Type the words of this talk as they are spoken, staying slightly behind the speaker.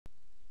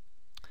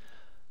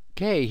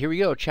Okay, here we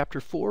go. Chapter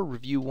 4,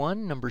 Review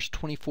 1, numbers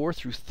 24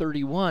 through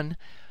 31.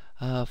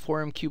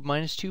 4m cubed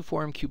minus 2,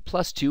 4m cubed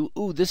plus 2.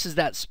 Ooh, this is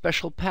that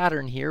special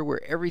pattern here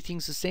where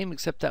everything's the same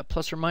except that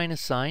plus or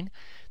minus sign.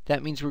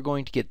 That means we're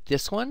going to get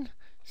this one,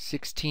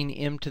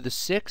 16m to the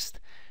 6th.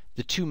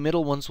 The two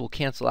middle ones will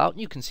cancel out,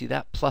 and you can see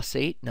that plus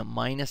 8 and a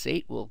minus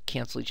 8 will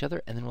cancel each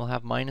other, and then we'll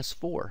have minus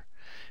 4.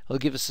 It'll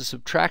give us a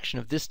subtraction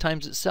of this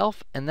times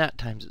itself and that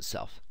times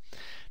itself.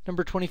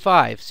 Number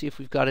 25, see if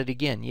we've got it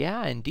again.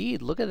 Yeah,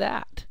 indeed, look at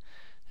that.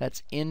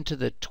 That's n to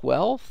the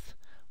 12th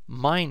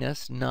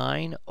minus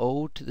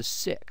 9o to the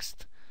 6th.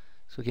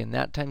 So again,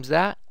 that times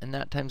that and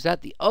that times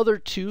that. The other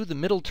two, the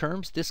middle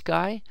terms, this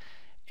guy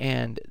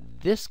and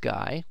this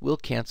guy, will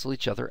cancel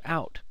each other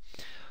out.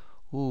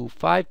 Ooh,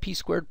 5p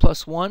squared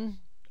plus 1,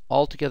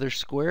 all together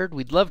squared.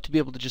 We'd love to be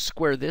able to just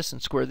square this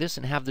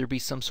and have there be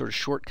some sort of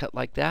shortcut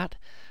like that,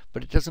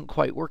 but it doesn't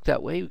quite work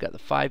that way. We've got the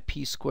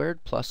 5p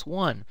squared plus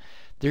 1.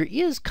 There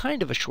is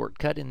kind of a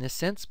shortcut in this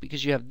sense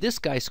because you have this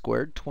guy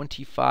squared,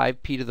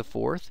 25p to the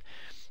 4th,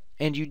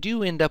 and you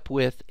do end up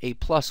with a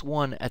plus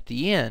 1 at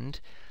the end,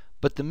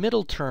 but the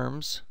middle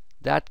terms,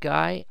 that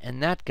guy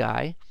and that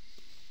guy,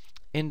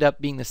 end up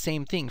being the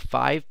same thing,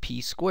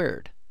 5p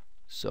squared.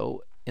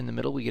 So in the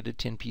middle we get a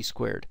 10p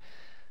squared.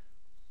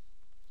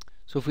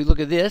 So if we look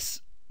at this,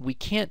 we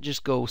can't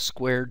just go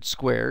squared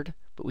squared,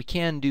 but we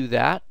can do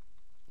that.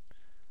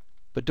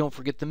 But don't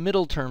forget the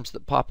middle terms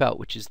that pop out,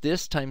 which is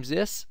this times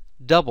this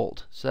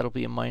doubled. So that'll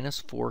be a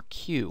minus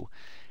 4q. And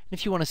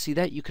if you want to see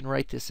that, you can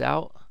write this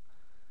out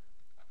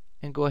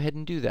and go ahead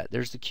and do that.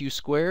 There's the q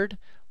squared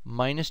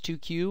minus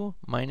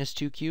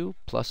 2q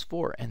plus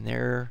 4.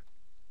 And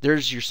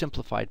there's your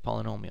simplified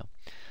polynomial.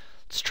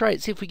 Let's try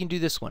it, see if we can do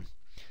this one.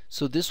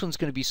 So this one's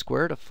going to be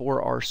square root of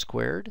 4r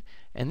squared,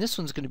 and this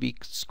one's going to be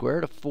square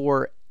root of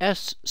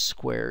 4s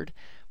squared.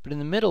 But in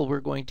the middle,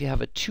 we're going to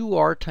have a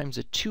 2r times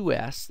a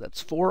 2s,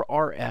 that's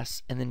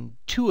 4rs, and then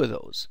two of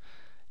those,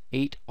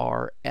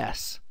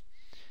 8rs.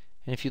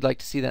 And if you'd like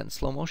to see that in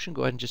slow motion,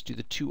 go ahead and just do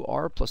the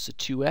 2r plus the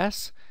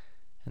 2s,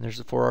 and there's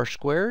the 4r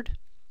squared,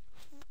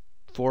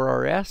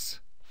 4rs,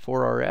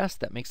 4rs,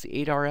 that makes the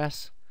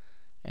 8rs,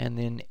 and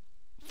then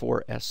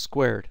 4s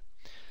squared.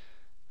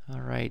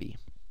 Alrighty.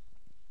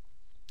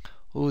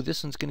 Oh,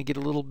 this one's going to get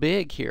a little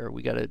big here.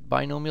 We got a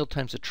binomial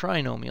times a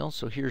trinomial,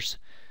 so here's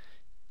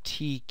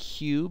t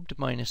cubed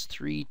minus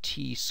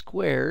 3t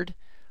squared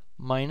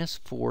minus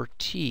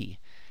 4t.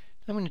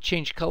 I'm going to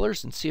change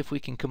colors and see if we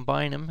can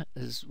combine them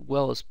as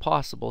well as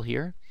possible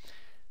here.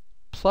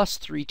 Plus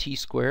 3t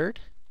squared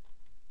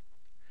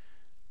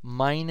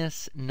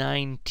minus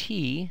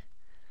 9t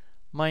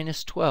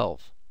minus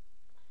 12.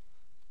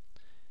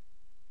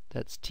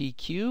 That's t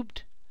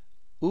cubed.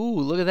 Ooh,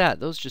 look at that.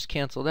 Those just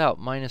canceled out.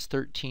 Minus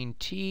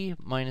 13t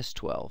minus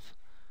 12.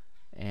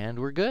 And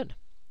we're good.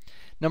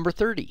 Number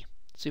 30.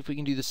 See if we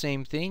can do the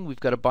same thing. We've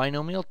got a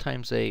binomial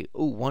times a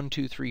 1,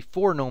 2, 3,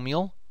 4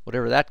 nomial,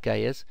 whatever that guy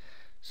is.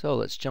 So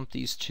let's jump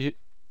these two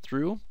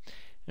through,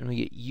 and we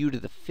get u to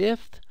the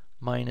 5th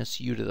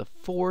minus u to the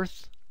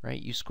 4th,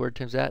 right? U squared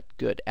times that.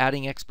 Good.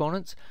 Adding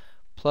exponents,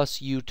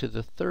 plus u to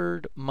the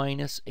 3rd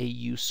minus a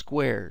u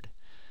squared.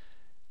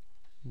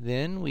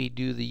 Then we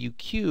do the u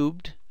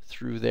cubed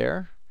through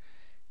there,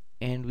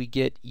 and we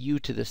get u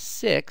to the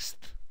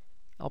 6th.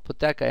 I'll put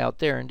that guy out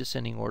there in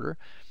descending order,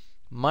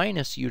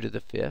 minus u to the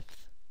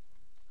 5th,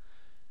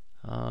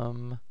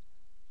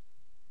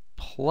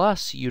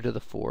 plus u to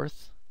the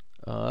 4th.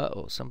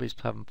 Uh-oh, somebody's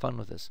having fun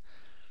with this.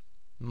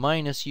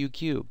 Minus u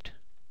cubed.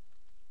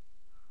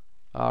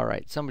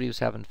 Alright, somebody was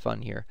having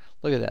fun here.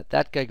 Look at that.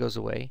 That guy goes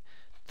away.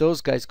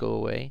 Those guys go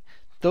away.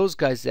 Those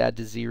guys add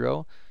to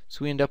 0.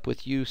 So we end up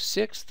with u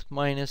 6th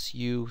minus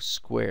u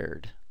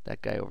squared.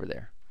 That guy over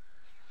there.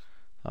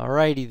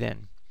 Alrighty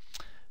then.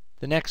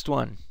 The next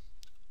one.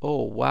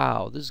 Oh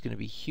wow, this is going to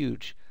be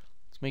huge.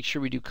 Let's make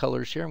sure we do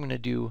colors here. I'm going to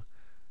do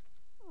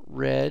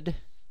red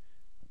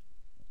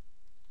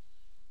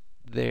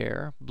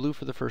there, blue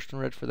for the first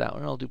one, red for that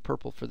one. I'll do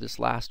purple for this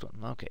last one.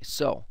 Okay,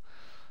 so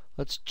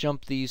let's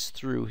jump these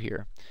through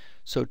here.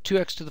 So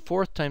 2x to the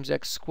 4th times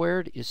x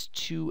squared is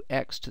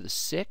 2x to the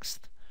 6th.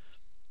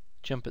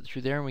 Jump it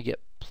through there and we get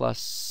plus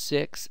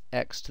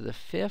 6x to the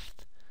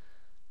 5th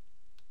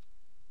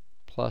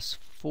plus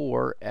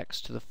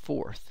 4x to the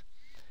 4th.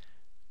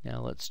 Now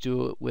let's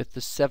do it with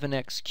the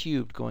 7x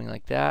cubed going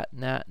like that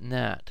and that and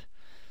that.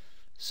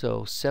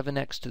 So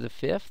 7x to the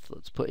 5th,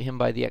 let's put him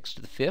by the x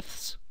to the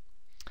 5ths,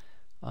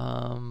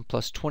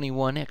 plus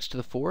 21x to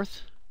the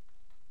 4th,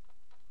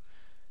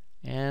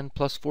 and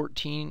plus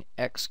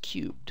 14x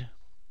cubed.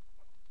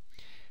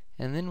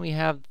 And then we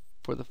have,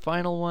 for the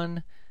final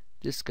one,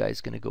 this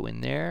guy's going to go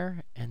in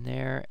there, and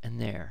there, and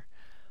there.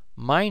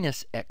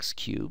 Minus x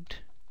cubed,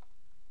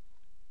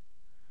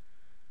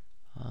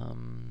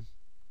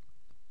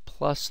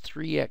 plus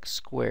 3x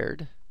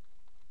squared.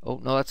 Oh,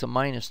 no, that's a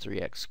minus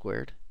 3x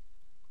squared.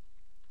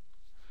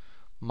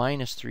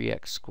 Minus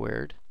 3x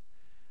squared,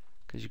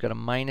 because you've got a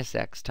minus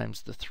x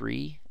times the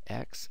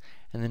 3x,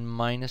 and then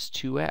minus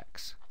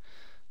 2x.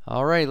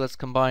 Alright, let's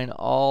combine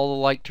all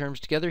the like terms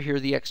together. Here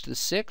are the x to the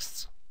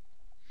 6ths.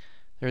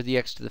 There are the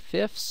x to the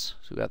fifths,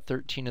 so we've got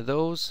 13 of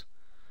those,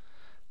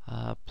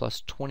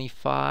 plus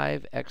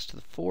 25 x to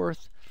the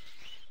fourth,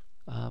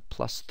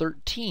 plus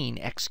 13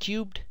 x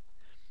cubed,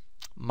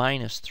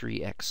 minus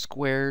 3x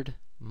squared,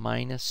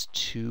 minus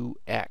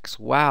 2x.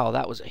 Wow,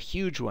 that was a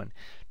huge one.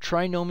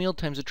 Trinomial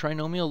times a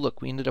trinomial. Look,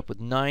 we ended up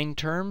with 9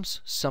 terms,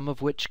 some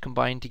of which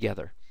combined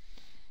together.